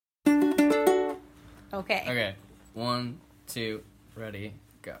Okay. Okay. 1, 2, ready,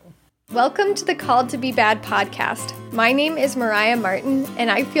 go. Welcome to the Called to Be Bad podcast. My name is Mariah Martin,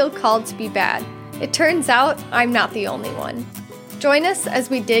 and I feel called to be bad. It turns out I'm not the only one. Join us as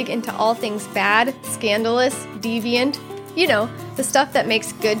we dig into all things bad, scandalous, deviant, you know, the stuff that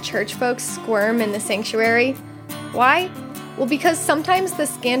makes good church folks squirm in the sanctuary. Why? Well, because sometimes the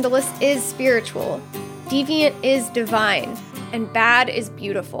scandalous is spiritual, deviant is divine, and bad is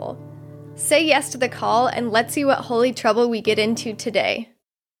beautiful. Say yes to the call, and let's see what holy trouble we get into today.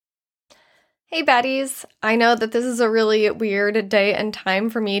 Hey baddies, I know that this is a really weird day and time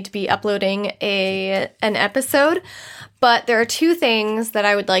for me to be uploading an episode, but there are two things that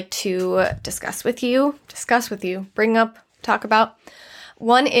I would like to discuss with you, bring up, talk about.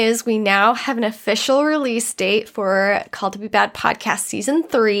 One is we now have an official release date for Called to Be Bad podcast season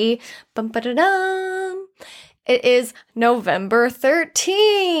 3. Bum-ba-da-dum. It is November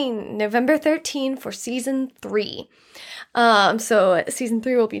 13 for season 3. So season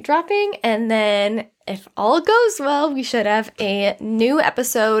 3 will be dropping, and then if all goes well, we should have a new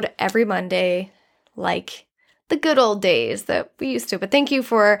episode every Monday, like the good old days that we used to. But thank you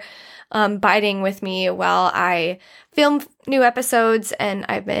for biding with me while I film new episodes, and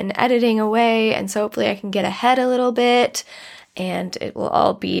I've been editing away, and so hopefully I can get ahead a little bit, and it will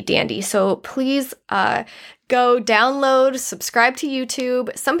all be dandy. So please go download, subscribe to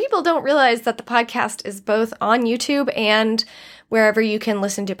YouTube. Some people don't realize that the podcast is both on YouTube and wherever you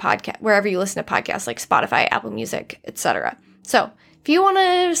listen to podcasts like Spotify, Apple Music, etc. So if you want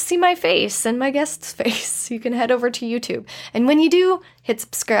to see my face and my guest's face, you can head over to YouTube. And when you do, hit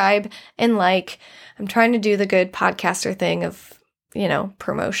subscribe and like. I'm trying to do the good podcaster thing of,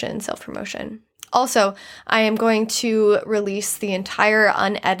 self-promotion. Also, I am going to release the entire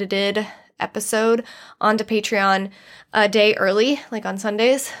unedited episode onto Patreon a day early, like on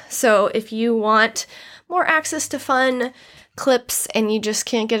Sundays. So if you want more access to fun clips and you just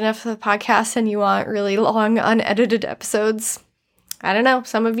can't get enough of the podcast and you want really long unedited episodes, I don't know,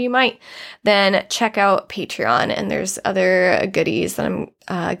 some of you might, then check out Patreon, and there's other goodies that I'm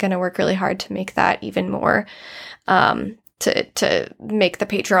going to work really hard to make that even more, to make the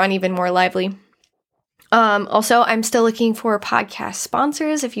Patreon even more lively. Also, I'm still looking for podcast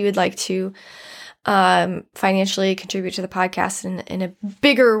sponsors. If you would like to financially contribute to the podcast in a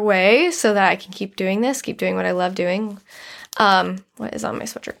bigger way so that I can keep doing what I love doing. What is on my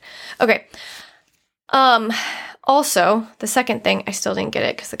sweatshirt? Okay. Also, the second thing, I still didn't get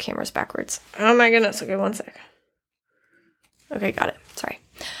it because the camera's backwards. Oh my goodness. Okay, one sec. Okay, got it. Sorry.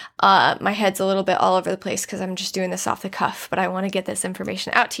 My head's a little bit all over the place because I'm just doing this off the cuff, but I want to get this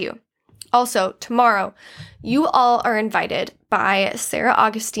information out to you. Also, tomorrow, you all are invited by Sarah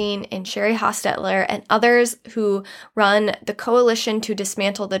Augustine and Sherry Hostetler and others who run the Coalition to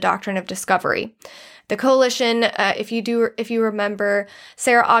Dismantle the Doctrine of Discovery. The Coalition, if you remember,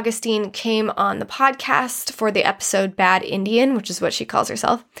 Sarah Augustine came on the podcast for the episode Bad Indian, which is what she calls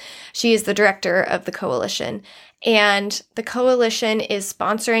herself. She is the director of the Coalition. And the Coalition is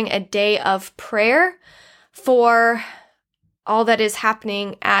sponsoring a day of prayer for all that is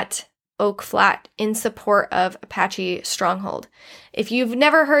happening at Oak Flat in support of Apache Stronghold. If you've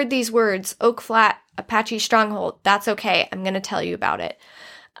never heard these words, Oak Flat, Apache Stronghold, that's okay. I'm going to tell you about it.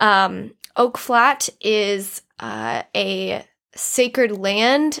 Oak Flat is a sacred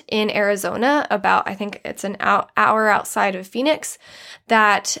land in Arizona, I think it's an hour outside of Phoenix,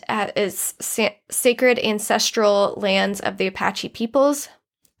 that is sacred ancestral lands of the Apache peoples.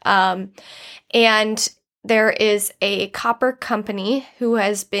 And there is a copper company who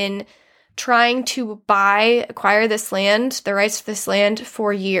has been trying to acquire this land, the rights to this land,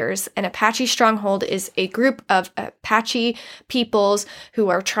 for years. And Apache Stronghold is a group of Apache peoples who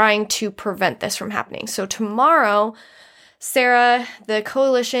are trying to prevent this from happening. So tomorrow, Sarah, the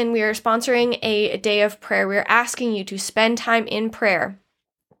Coalition, we are sponsoring a day of prayer. We are asking you to spend time in prayer,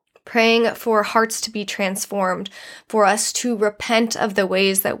 praying for hearts to be transformed, for us to repent of the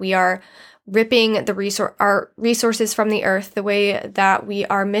ways that we are ripping our resources from the earth, the way that we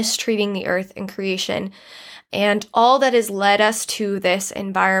are mistreating the earth and creation, and all that has led us to this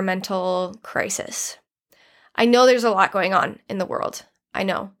environmental crisis. I know there's a lot going on in the world. I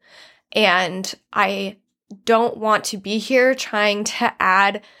know. And I don't want to be here trying to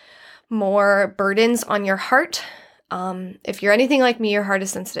add more burdens on your heart. If you're anything like me, your heart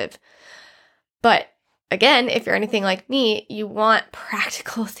is sensitive. But again, if you're anything like me, you want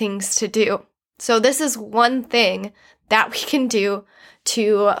practical things to do. So this is one thing that we can do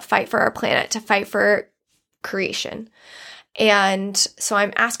to fight for our planet, to fight for creation. And so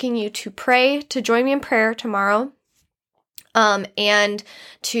I'm asking you to pray, to join me in prayer tomorrow. and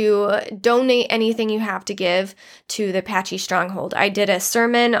to donate anything you have to give to the Apache Stronghold. I did a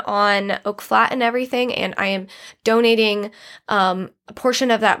sermon on Oak Flat and everything, and I am donating a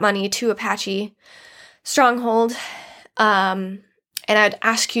portion of that money to Apache Stronghold, and I'd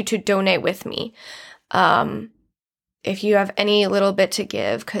ask you to donate with me if you have any little bit to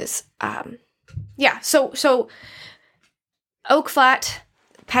give, because so Oak Flat,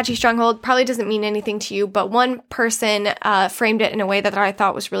 Apache Stronghold probably doesn't mean anything to you, but one person framed it in a way that I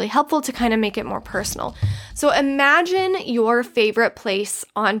thought was really helpful to kind of make it more personal. So imagine your favorite place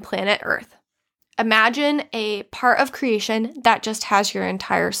on planet Earth. Imagine a part of creation that just has your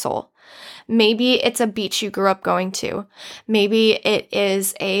entire soul. Maybe it's a beach you grew up going to. Maybe it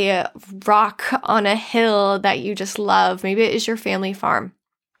is a rock on a hill that you just love. Maybe it is your family farm.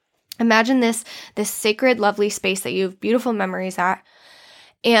 Imagine this sacred, lovely space that you have beautiful memories at.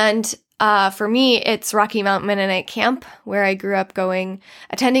 And for me, it's Rocky Mountain Mennonite Camp, where I grew up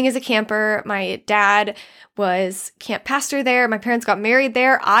attending as a camper. My dad was camp pastor there. My parents got married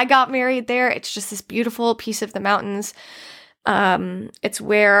there. I got married there. It's just this beautiful piece of the mountains. It's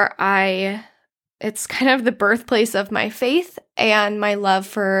where it's kind of the birthplace of my faith, and my love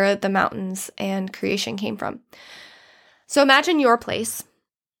for the mountains and creation came from. So imagine your place,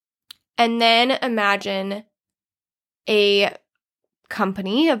 and then imagine a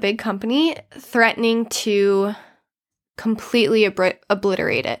big company, threatening to completely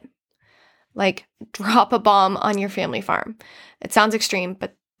obliterate it. Like drop a bomb on your family farm. It sounds extreme,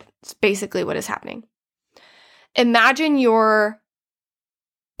 but it's basically what is happening. Imagine your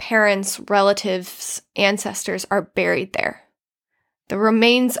parents, relatives, ancestors are buried there. The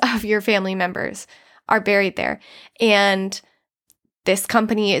remains of your family members are buried there. And this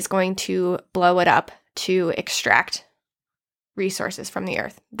company is going to blow it up to extract resources from the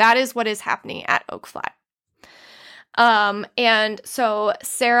earth. That is what is happening at Oak Flat. And so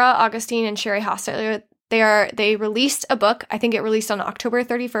Sarah Augustine and Sherry Hostetler, they released a book. I think it released on October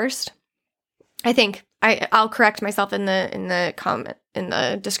 31st. I think I'll correct myself in the comment, in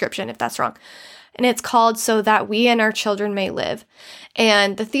the description if that's wrong. And it's called So That We and Our Children May Live.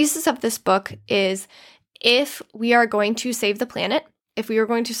 And the thesis of this book is, if we are going to save the planet, if we are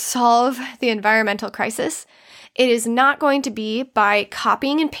going to solve the environmental crisis, it is not going to be by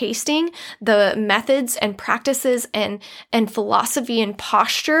copying and pasting the methods and practices and philosophy and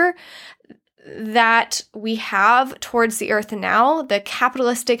posture that we have towards the earth now, the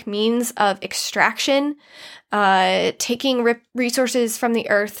capitalistic means of extraction, taking resources from the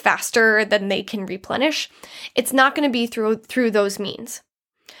earth faster than they can replenish. It's not going to be through those means.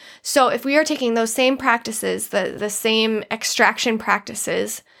 So if we are taking those same practices, the same extraction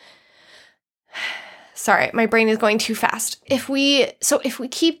practices, sorry, my brain is going too fast. If we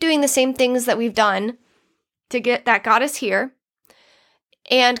keep doing the same things that we've done that got us here,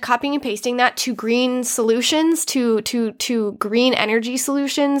 and copying and pasting that to green solutions, to green energy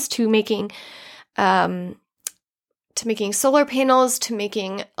solutions, to making solar panels, to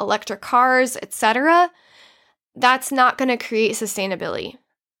making electric cars, etc., that's not going to create sustainability.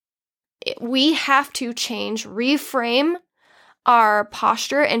 We have to reframe our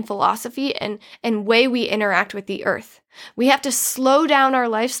posture and philosophy and way we interact with the earth. We have to slow down our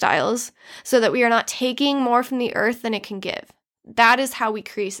lifestyles so that we are not taking more from the earth than it can give. That is how we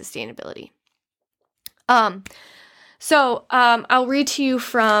create sustainability. So I'll read to you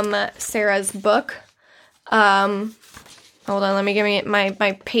from Sarah's book. Hold on, let me get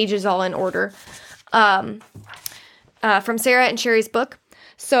my pages all in order. From Sarah and Sherry's book.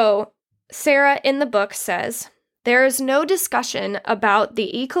 So Sarah in the book says, there is no discussion about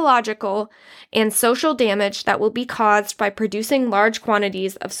the ecological and social damage that will be caused by producing large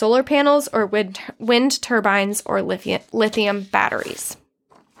quantities of solar panels or wind turbines or lithium batteries.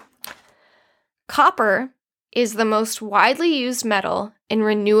 Copper is the most widely used metal in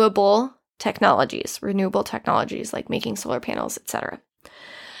renewable technologies like making solar panels, etc.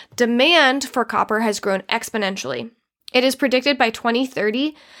 Demand for copper has grown exponentially. It is predicted by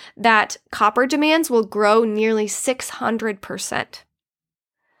 2030 that copper demands will grow nearly 600%.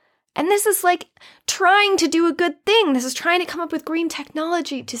 And this is like trying to do a good thing. This is trying to come up with green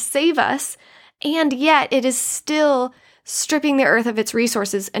technology to save us, and yet it is still stripping the earth of its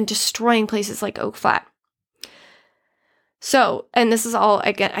resources and destroying places like Oak Flat. So, and this is all,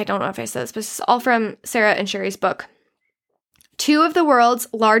 again, I don't know if I said this, but this is all from Sarah and Sherry's book. Two of the world's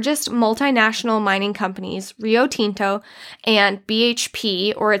largest multinational mining companies, Rio Tinto and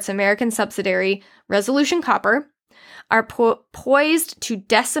BHP, or its American subsidiary, Resolution Copper, are poised to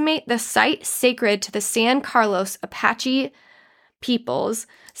decimate the site sacred to the San Carlos Apache peoples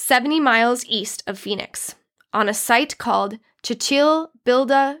 70 miles east of Phoenix. on a site called Chichil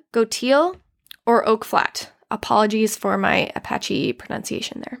Bilda Gotil, or Oak Flat. Apologies for my Apache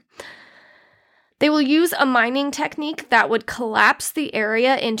pronunciation there. They will use a mining technique that would collapse the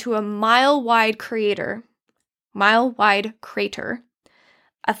area into a mile-wide crater,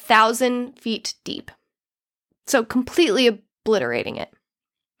 1,000 feet deep. So completely obliterating it.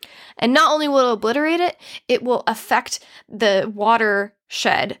 And not only will it obliterate it, it will affect the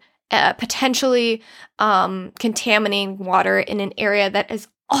watershed, potentially contaminating water in an area that is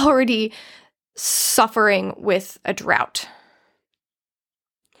already suffering with a drought.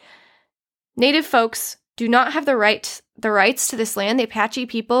 Native folks do not have the rights to this land. The Apache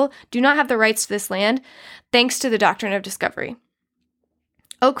people do not have the rights to this land, thanks to the doctrine of discovery.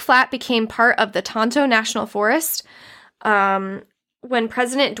 Oak Flat became part of the Tonto National Forest when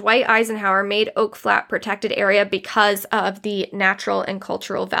President Dwight Eisenhower made Oak Flat protected area because of the natural and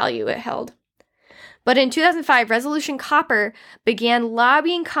cultural value it held. But in 2005, Resolution Copper began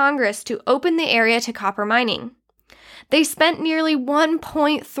lobbying Congress to open the area to copper mining. They spent nearly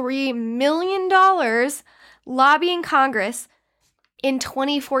 $1.3 million lobbying Congress in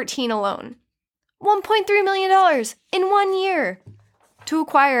 2014 alone. $1.3 million in 1 year to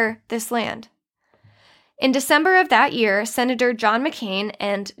acquire this land. In December of that year, Senator John McCain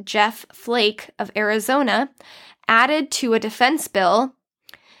and Jeff Flake of Arizona added to a defense bill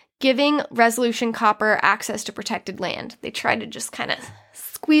giving Resolution Copper access to protected land. They tried to just kind of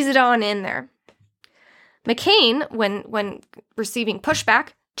squeeze it on in there. McCain, when receiving pushback,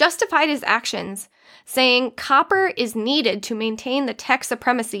 justified his actions, saying copper is needed to maintain the tech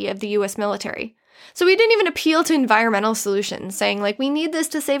supremacy of the U.S. military. So he didn't even appeal to environmental solutions, saying, like, we need this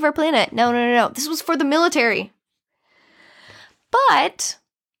to save our planet. No. This was for the military. But,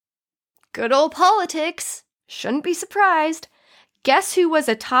 good old politics, shouldn't be surprised. Guess who was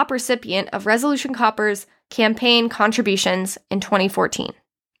a top recipient of Resolution Copper's campaign contributions in 2014?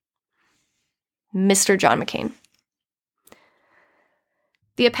 Mr. John McCain.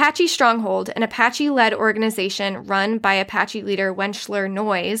 The Apache Stronghold, an Apache-led organization run by Apache leader Wenchler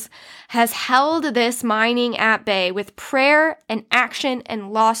Noyes, has held this mining at bay with prayer and action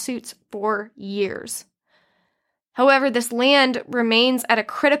and lawsuits for years. However, this land remains at a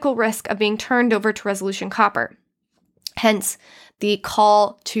critical risk of being turned over to Resolution Copper. Hence, the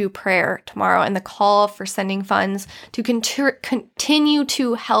call to prayer tomorrow and the call for sending funds to continue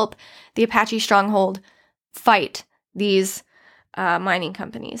to help the Apache Stronghold fight these mining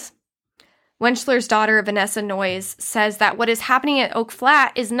companies. Wenchler's daughter, Vanessa Noyes, says that what is happening at Oak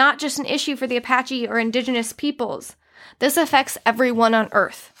Flat is not just an issue for the Apache or indigenous peoples. This affects everyone on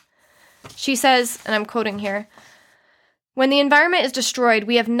Earth. She says, and I'm quoting here, "When the environment is destroyed,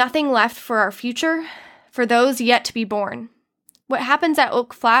 we have nothing left for our future, for those yet to be born. What happens at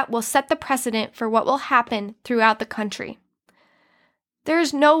Oak Flat will set the precedent for what will happen throughout the country. There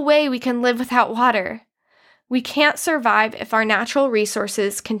is no way we can live without water. We can't survive if our natural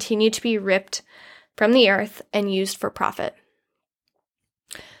resources continue to be ripped from the earth and used for profit."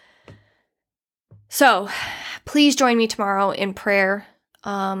 So, please join me tomorrow in prayer.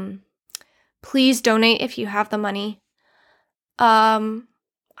 Please donate if you have the money. I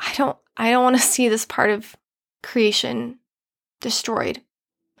don't want to see this part of creation destroyed.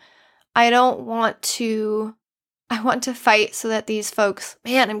 I want to fight so that these folks,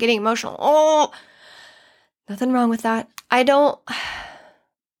 man, I'm getting emotional. Oh, nothing wrong with that. I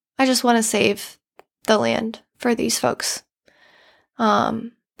just want to save the land for these folks.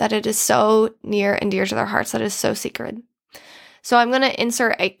 That it is so near and dear to their hearts, that is so sacred. So I'm going to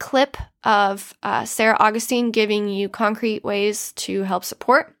insert a clip of Sarah Augustine giving you concrete ways to help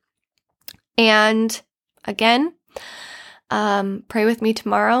support. And again, pray with me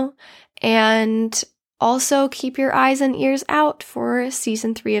tomorrow. And also keep your eyes and ears out for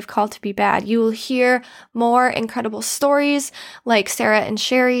season 3 of Call to Be Bad. You will hear more incredible stories like Sarah and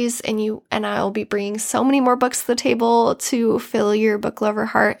Sherry's, and I'll be bringing so many more books to the table to fill your book lover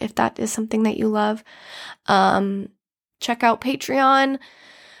heart if that is something that you love. Check out Patreon.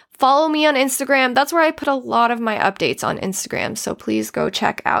 Follow me on Instagram. That's where I put a lot of my updates on Instagram. So please go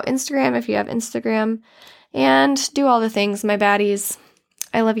check out Instagram if you have Instagram. And do all the things, my baddies.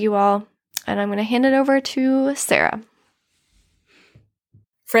 I love you all. And I'm going to hand it over to Sarah.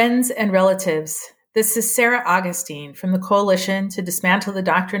 Friends and relatives, this is Sarah Augustine from the Coalition to Dismantle the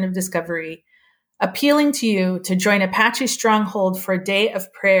Doctrine of Discovery, appealing to you to join Apache Stronghold for a day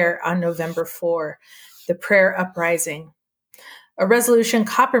of prayer on November 4, the prayer uprising. A Resolution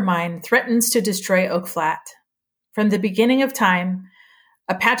copper mine threatens to destroy Oak Flat. From the beginning of time,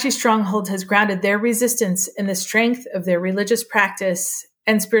 Apache Stronghold has grounded their resistance in the strength of their religious practice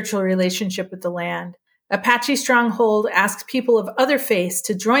and spiritual relationship with the land, Apache Stronghold asks people of other faiths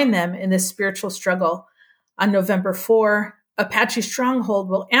to join them in this spiritual struggle. On November 4, Apache Stronghold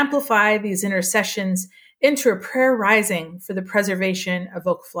will amplify these intercessions into a prayer rising for the preservation of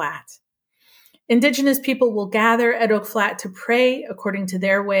Oak Flat. Indigenous people will gather at Oak Flat to pray according to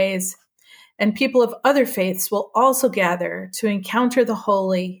their ways, and people of other faiths will also gather to encounter the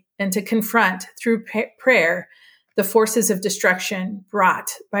holy and to confront, through prayer, the forces of destruction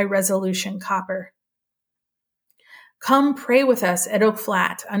brought by Resolution Copper. Come pray with us at Oak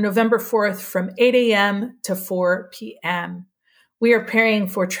Flat on November 4th from 8 a.m. to 4 p.m. We are praying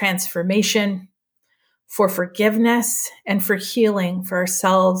for transformation, for forgiveness, and for healing for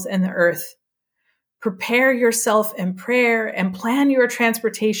ourselves and the earth. Prepare yourself in prayer and plan your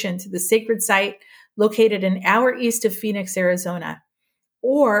transportation to the sacred site located an hour east of Phoenix, Arizona,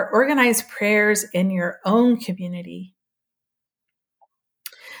 or organize prayers in your own community.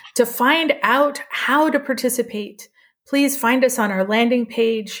 To find out how to participate, please find us on our landing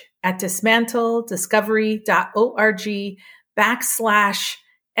page at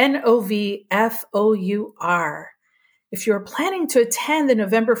dismantlediscovery.org/NOVFOUR. If you're planning to attend the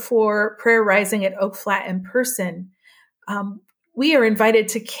November 4 prayer rising at Oak Flat in person, we are invited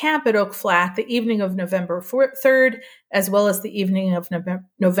to camp at Oak Flat the evening of November 3rd, as well as the evening of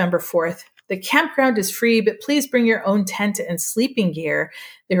November 4th. The campground is free, but please bring your own tent and sleeping gear.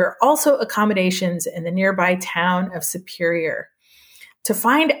 There are also accommodations in the nearby town of Superior. To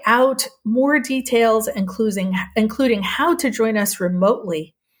find out more details, including how to join us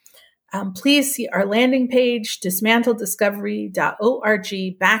remotely, please see our landing page,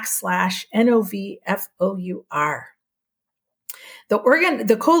 dismantlediscovery.org/NOVFOUR.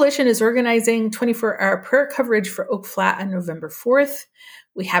 The coalition is organizing 24-hour prayer coverage for Oak Flat on November 4th.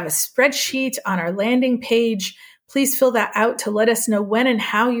 We have a spreadsheet on our landing page. Please fill that out to let us know when and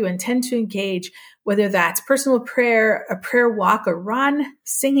how you intend to engage, whether that's personal prayer, a prayer walk or run,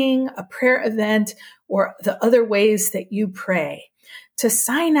 singing, a prayer event, or the other ways that you pray. To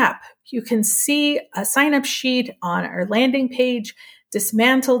sign up, you can see a sign-up sheet on our landing page,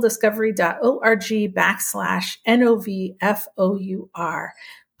 dismantlediscovery.org/NOVFOUR.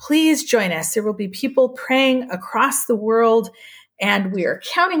 Please join us. There will be people praying across the world, and we are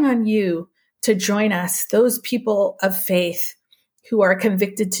counting on you to join us, those people of faith who are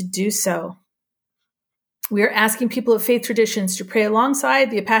convicted to do so. We are asking people of faith traditions to pray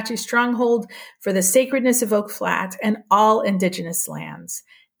alongside the Apache Stronghold for the sacredness of Oak Flat and all Indigenous lands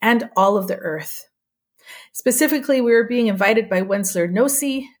and all of the earth. Specifically, we are being invited by Wensler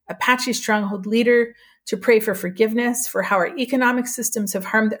Nossi, Apache Stronghold leader, to pray for forgiveness for how our economic systems have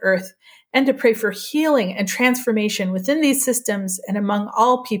harmed the earth, and to pray for healing and transformation within these systems and among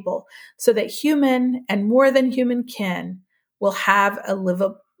all people, so that human and more than human kin will have a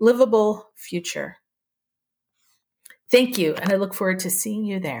livable future. Thank you, and I look forward to seeing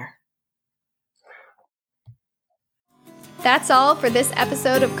you there. That's all for this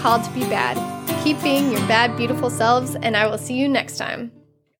episode of Called to Be Bad. Keep being your bad, beautiful selves, and I will see you next time.